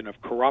question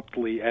of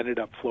corruptly ended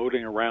up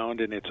floating around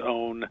in its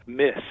own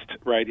mist,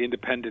 right,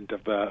 independent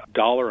of the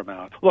dollar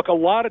amount. Look, a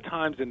lot of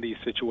times in these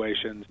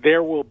situations,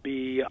 there will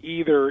be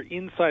either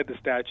inside the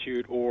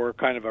statute or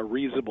kind of a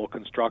reasonable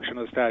construction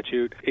of the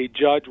statute, a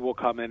judge will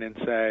come in and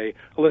say,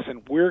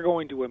 listen, we're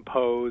going to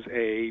impose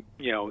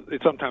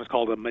it's sometimes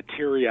called a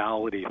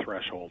materiality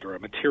threshold or a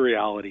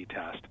materiality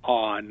test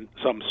on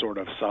some sort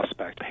of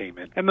suspect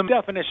payment. And the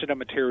definition of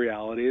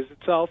materiality is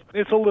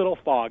it's a little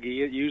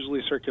foggy. It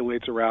usually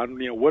circulates around,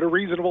 would a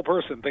reasonable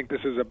person think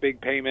this is a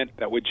big payment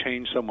that would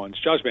change someone's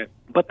judgment?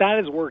 But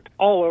that has worked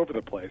all over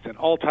the place in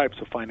all types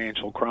of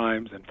financial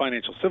crimes and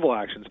financial civil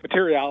actions.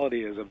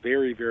 Materiality is a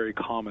very, very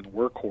common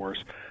workhorse.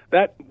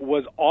 That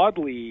was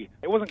oddly,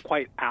 it wasn't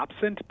quite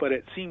absent, but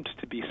it seemed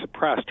to be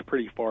suppressed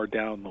pretty far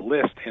down the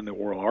list in the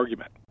oral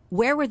argument.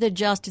 Where were the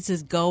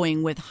justices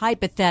going with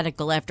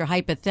hypothetical after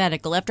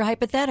hypothetical after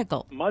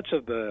hypothetical? Much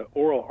of the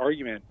oral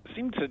argument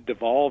seemed to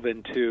devolve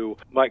into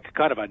like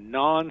kind of a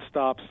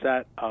nonstop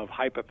set of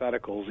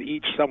hypotheticals,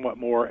 each somewhat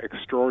more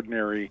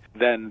extraordinary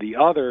than the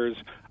others,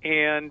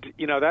 And,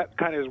 that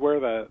kind of is where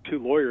the two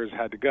lawyers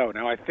had to go.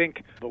 Now, I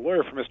think the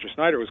lawyer for Mr.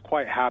 Snyder was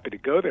quite happy to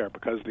go there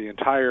because the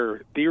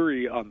entire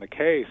theory on the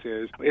case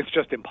is it's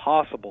just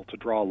impossible to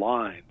draw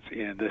lines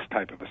in this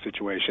type of a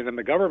situation. And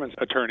the government's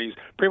attorneys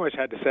pretty much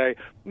had to say,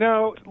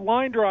 no,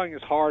 line drawing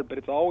is hard, but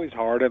it's always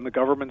hard, and the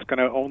government's going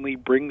to only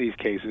bring these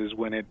cases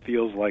when it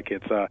feels like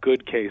it's a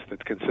good case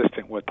that's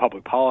consistent with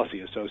public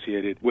policy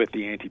associated with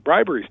the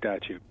anti-bribery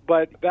statute.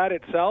 But that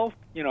itself,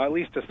 at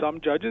least to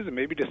some judges and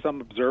maybe to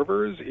some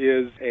observers,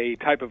 is a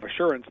type of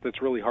assurance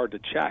that's really hard to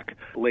check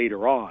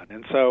later on.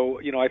 And so,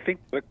 I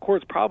think the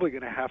court's probably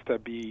going to have to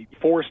be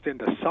forced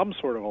into some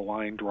sort of a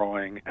line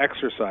drawing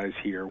exercise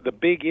here. The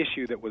big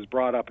issue that was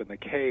brought up in the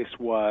case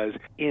was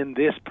in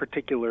this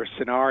particular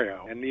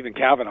scenario, and even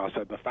Kavanaugh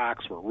said the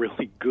facts were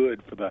really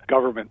good for the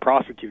government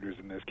prosecutors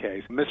in this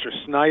case. Mr.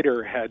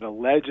 Snyder had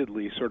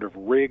allegedly sort of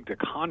rigged a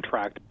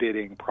contract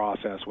bidding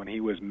process when he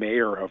was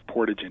mayor of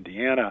Portage,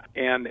 Indiana,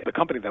 and the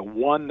company that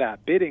won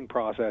that bidding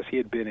process he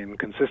had been in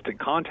consistent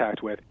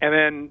contact with. And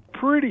then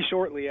pretty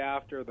shortly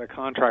after the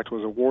contract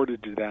was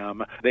awarded to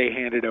them, they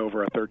handed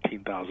over a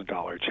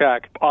 $13,000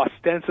 check,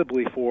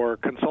 ostensibly for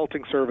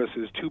consulting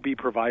services to be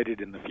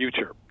provided in the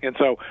future. And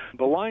so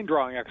the line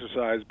drawing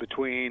exercise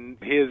between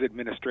his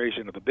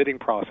administration of the bidding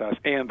process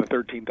and the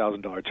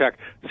 $13,000 check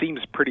seems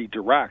pretty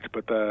direct.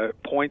 But the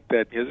point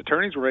that his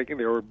attorneys were making,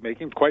 they were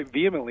making quite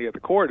vehemently at the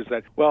court, is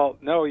that, well,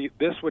 no,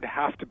 this would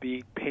have to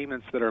be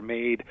payments that are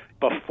made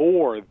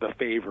before the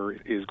favor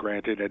is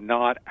granted and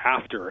not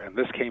after. And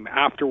this came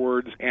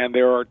afterwards. And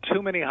there are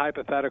too many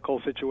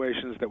hypothetical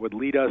situations that would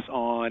lead us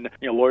on.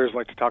 Lawyers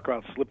like to talk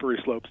about slippery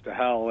slopes to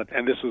hell,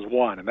 and this was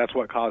one. And that's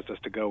what caused us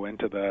to go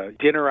into the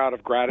dinner out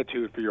of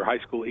gratitude for your high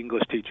school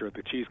English teacher at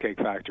the Cheesecake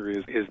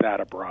Factory. Is that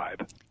a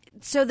bribe?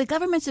 So the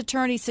government's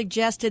attorney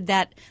suggested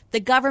that the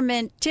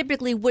government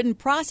typically wouldn't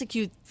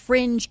prosecute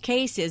fringe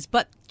cases,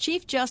 but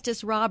Chief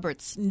Justice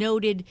Roberts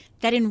noted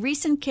that in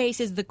recent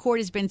cases the court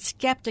has been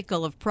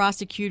skeptical of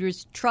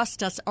prosecutors'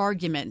 trust us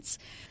arguments.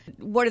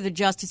 What are the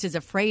justices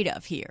afraid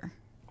of here?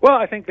 Well,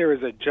 I think there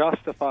is a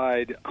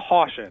justified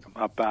caution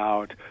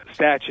about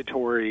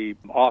statutory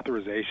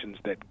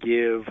authorizations that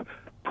give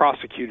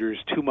prosecutors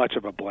too much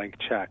of a blank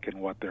check in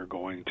what they're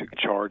going to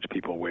charge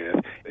people with.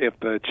 If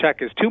the check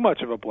is too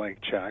much of a blank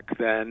check,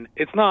 then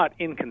it's not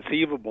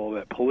inconceivable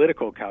that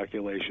political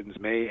calculations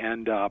may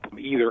end up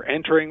either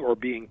entering or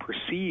being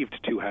perceived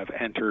to have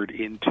entered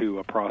into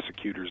a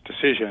prosecutor's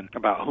decision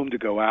about whom to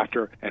go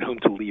after and whom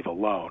to leave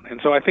alone. And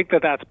so I think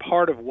that that's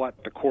part of what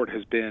the court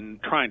has been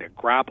trying to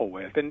grapple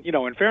with. And,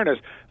 in fairness,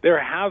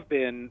 there have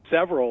been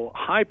several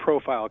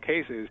high-profile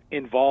cases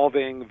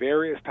involving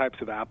various types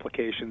of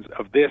applications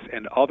of this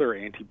and other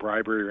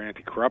anti-bribery or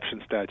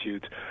anti-corruption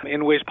statutes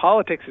in which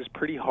politics is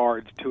pretty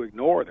hard to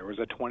ignore. There was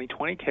a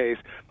 2020 case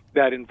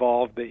that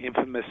involved the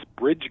infamous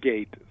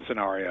Bridgegate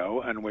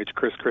scenario in which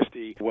Chris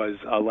Christie was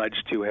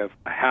alleged to have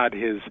had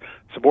his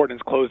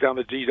subordinates close down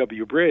the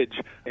GW Bridge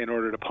in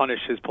order to punish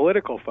his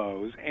political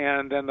foes.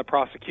 And then the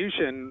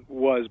prosecution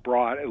was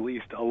brought, at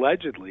least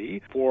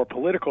allegedly, for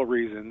political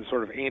reasons,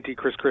 sort of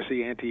anti-Chris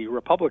Christie,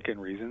 anti-Republican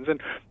reasons. And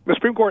the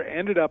Supreme Court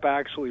ended up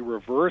actually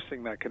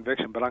reversing that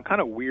conviction, but on kind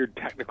of weird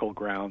technical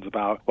grounds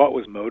about what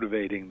was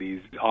motivating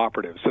these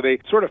operatives. So they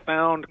sort of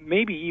found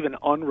maybe even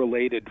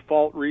unrelated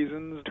fault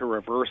reasons to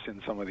reverse in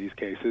some of these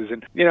cases.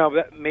 And,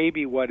 that may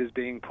be what is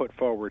being put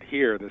forward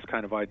here, this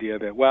kind of idea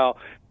that, well,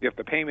 if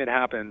the payment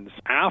happens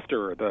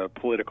after the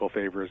political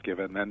favor is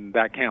given, then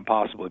that can't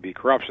possibly be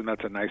corruption.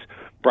 That's a nice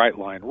bright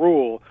line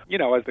rule.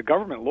 As the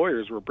government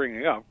lawyers were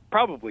bringing up,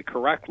 probably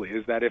correctly,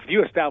 is that if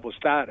you establish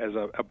that as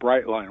a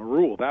bright line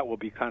rule, that will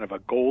be kind of a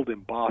gold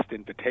embossed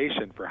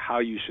invitation for how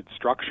you should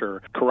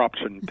structure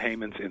corruption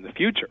payments in the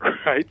future,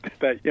 right?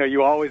 That,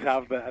 you always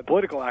have the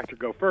political actor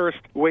go first,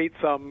 wait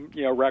some,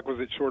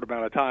 requisite short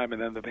amount of time,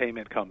 and then the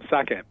payment comes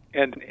second.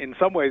 And in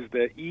some ways,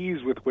 the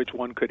ease with which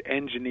one could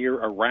engineer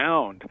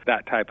around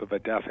that type of a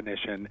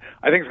definition,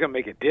 I think is going to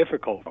make it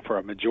difficult for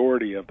a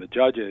majority of the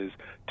judges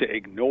to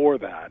ignore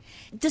that.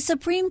 The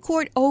Supreme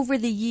Court over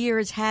the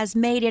years has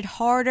made it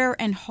harder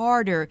and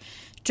harder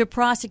to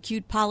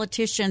prosecute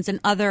politicians and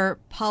other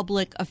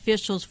public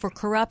officials for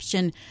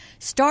corruption,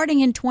 starting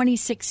in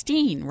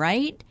 2016,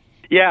 right?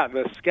 Yeah,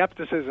 the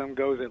skepticism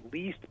goes at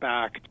least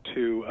back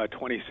to a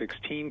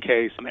 2016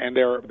 case, and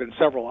there have been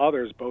several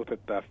others, both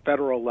at the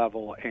federal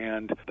level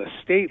and the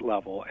state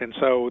level. And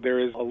so there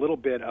is a little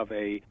bit of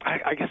I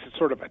guess it's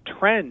sort of a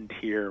trend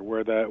here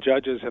where the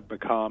judges have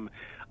become,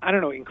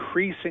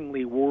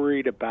 increasingly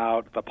worried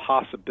about the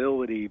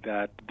possibility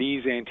that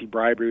these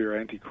anti-bribery or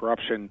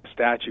anti-corruption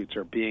statutes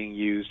are being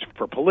used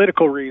for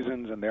political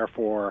reasons, and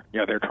therefore,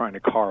 they're trying to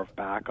carve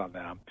back on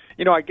them.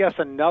 I guess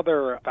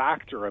another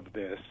factor of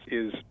this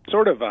is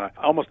sort of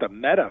almost a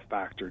meta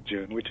factor,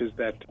 June, which is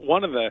that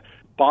one of the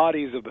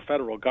bodies of the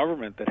federal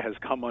government that has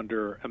come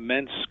under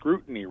immense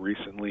scrutiny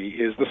recently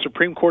is the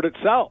Supreme Court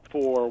itself,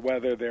 for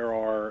whether there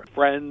are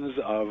friends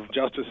of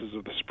justices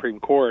of the Supreme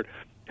Court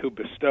who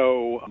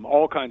bestow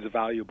all kinds of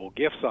valuable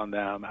gifts on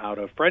them out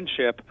of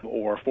friendship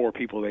or for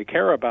people they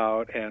care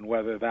about, and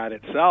whether that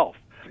itself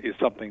is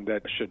something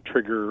that should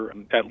trigger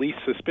at least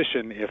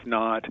suspicion, if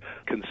not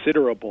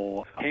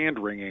considerable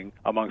hand-wringing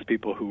amongst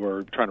people who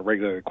are trying to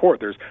regulate the court.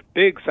 There's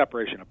big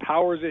separation of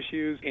powers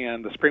issues,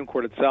 and the Supreme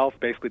Court itself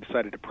basically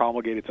decided to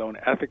promulgate its own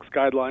ethics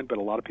guideline, but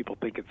a lot of people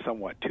think it's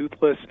somewhat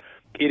toothless.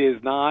 It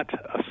is not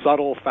a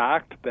subtle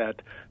fact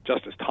that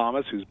Justice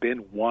Thomas, who's been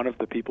one of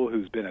the people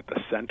who's been at the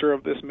center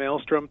of this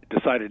maelstrom,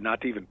 decided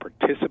not to even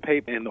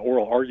participate in the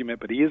oral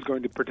argument, but he is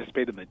going to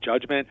participate in the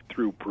judgment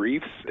through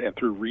briefs and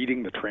through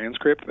reading the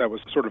transcript. That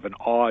was sort of an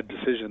odd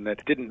decision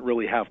that didn't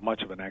really have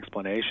much of an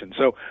explanation.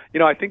 So,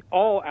 I think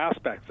all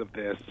aspects of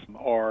this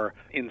are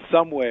in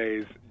some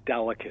ways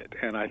delicate,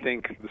 and I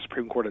think the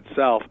Supreme Court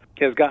itself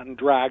has gotten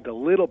dragged a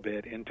little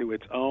bit into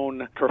its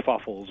own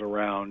kerfuffles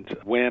around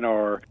when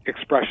are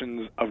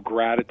expressions of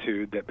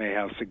gratitude that may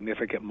have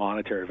significant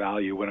monetary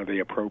value, when are they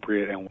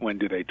appropriate, and when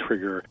do they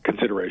trigger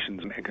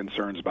considerations and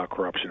concerns about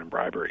corruption and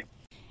bribery.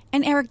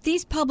 And Eric,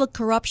 these public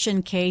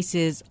corruption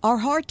cases are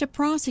hard to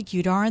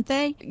prosecute, aren't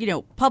they?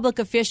 Public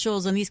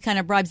officials and these kind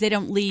of bribes, they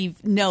don't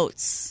leave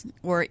notes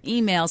or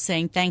emails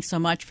saying, thanks so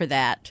much for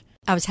that.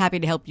 I was happy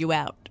to help you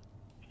out.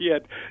 Yeah,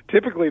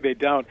 typically they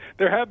don't.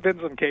 There have been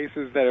some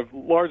cases that have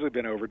largely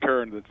been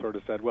overturned that sort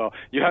of said, well,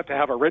 you have to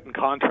have a written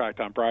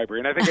contract on bribery.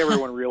 And I think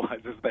everyone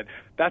realizes that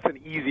that's an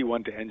easy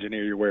one to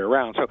engineer your way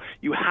around. So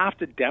you have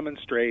to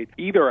demonstrate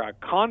either a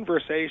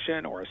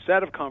conversation or a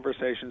set of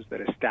conversations that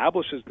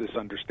establishes this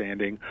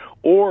understanding,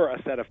 or a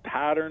set of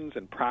patterns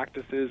and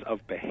practices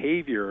of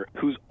behavior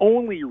whose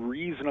only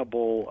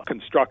reasonable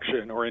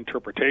construction or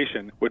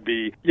interpretation would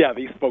be, yeah,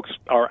 these folks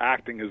are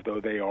acting as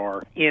though they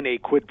are in a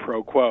quid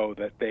pro quo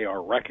that they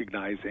are recognizing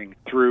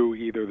through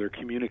either their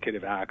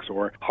communicative acts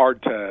or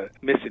hard to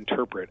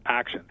misinterpret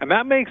action. And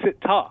that makes it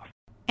tough.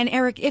 And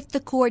Eric, if the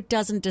court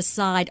doesn't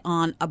decide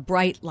on a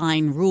bright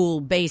line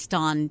rule based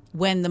on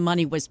when the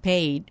money was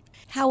paid,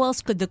 how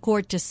else could the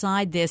court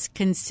decide this,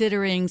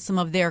 considering some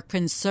of their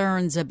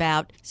concerns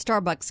about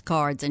Starbucks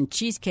cards and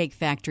Cheesecake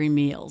Factory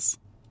meals?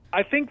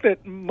 I think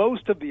that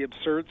most of the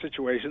absurd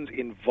situations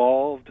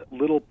involved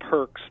little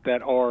perks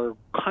that are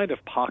kind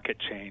of pocket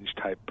change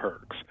type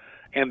perks.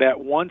 And that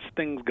once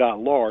things got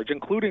large,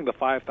 including the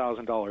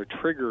 $5,000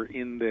 trigger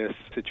in this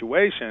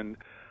situation,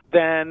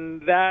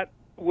 then that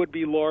would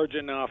be large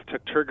enough to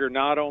trigger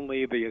not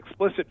only the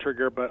explicit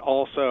trigger, but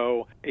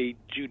also a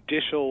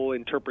judicial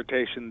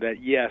interpretation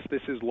that, yes,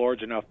 this is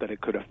large enough that it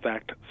could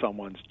affect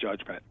someone's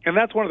judgment. And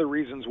that's one of the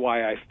reasons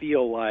why I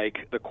feel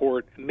like the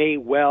court may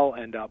well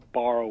end up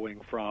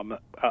borrowing from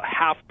a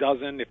half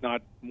dozen, if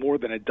not more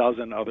than a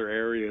dozen other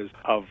areas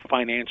of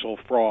financial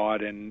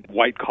fraud and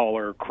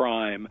white-collar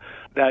crime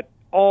that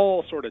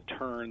all sort of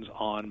turns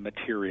on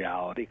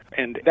materiality.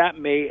 And that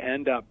may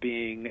end up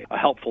being a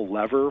helpful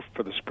lever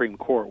for the Supreme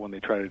Court when they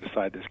try to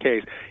decide this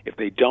case. If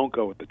they don't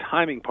go with the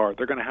timing part,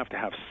 they're going to have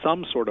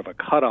some sort of a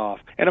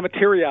cutoff. And a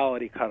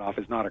materiality cutoff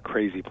is not a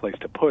crazy place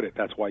to put it.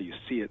 That's why you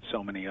see it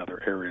so many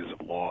other areas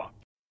of law.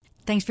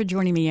 Thanks for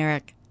joining me,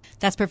 Eric.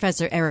 That's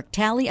Professor Eric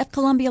Talley of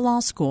Columbia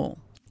Law School.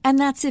 And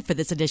that's it for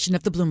this edition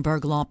of the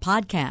Bloomberg Law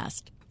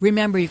Podcast.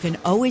 Remember, you can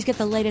always get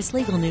the latest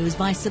legal news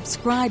by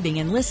subscribing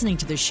and listening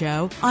to the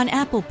show on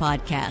Apple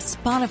Podcasts,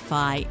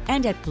 Spotify,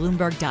 and at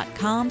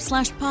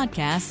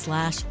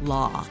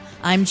Bloomberg.com/podcast/law.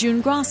 I'm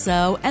June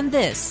Grasso, and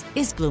this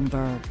is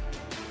Bloomberg.